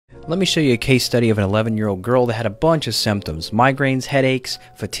Let me show you a case study of an 11-year-old girl that had a bunch of symptoms: migraines, headaches,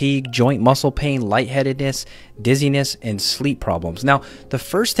 fatigue, joint muscle pain, lightheadedness, dizziness, and sleep problems. Now, the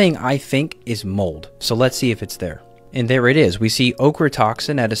first thing I think is mold. So let's see if it's there. And there it is. We see ochre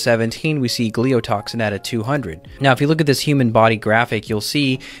toxin at a 17. We see gliotoxin at a 200. Now, if you look at this human body graphic, you'll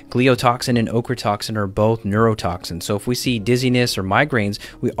see gliotoxin and ochre toxin are both neurotoxins. So if we see dizziness or migraines,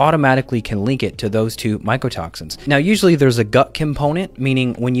 we automatically can link it to those two mycotoxins. Now, usually there's a gut component,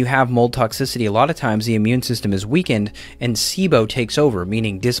 meaning when you have mold toxicity, a lot of times the immune system is weakened and SIBO takes over,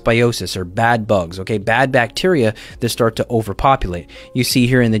 meaning dysbiosis or bad bugs, okay, bad bacteria that start to overpopulate. You see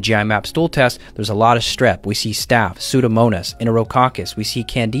here in the GI map stool test, there's a lot of strep. We see staph, Pseudomonas, Enterococcus. We see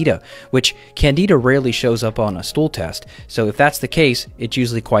Candida, which Candida rarely shows up on a stool test. So if that's the case, it's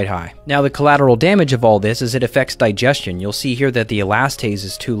usually quite high. Now, the collateral damage of all this is it affects digestion. You'll see here that the elastase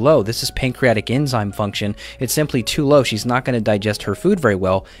is too low. This is pancreatic enzyme function. It's simply too low. She's not going to digest her food very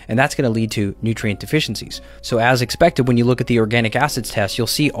well, and that's going to lead to nutrient deficiencies. So as expected, when you look at the organic acids test, you'll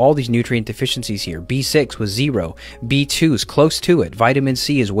see all these nutrient deficiencies here. B6 was 0. B2 is close to it. Vitamin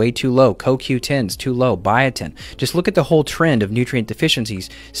C is way too low. CoQ10 is too low. Biotin. Just look at the whole trend of nutrient deficiencies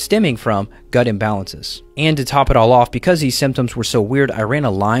stemming from gut imbalances. And to top it all off, because these symptoms were so weird, I ran a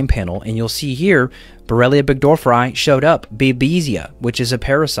Lyme panel, and you'll see here Borrelia burgdorferi showed up, Babesia, which is a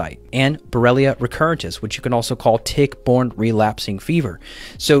parasite, and Borrelia recurrentis, which you can also call tick-borne relapsing fever.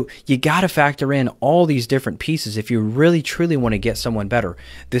 So you got to factor in all these different pieces if you really truly want to get someone better.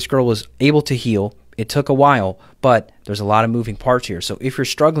 This girl was able to heal. It took a while, but there's a lot of moving parts here. So if you're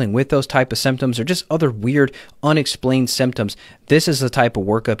struggling with those type of symptoms or just other weird, unexplained symptoms, this is the type of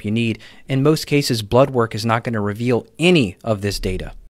workup you need. In most cases, blood work is not going to reveal any of this data.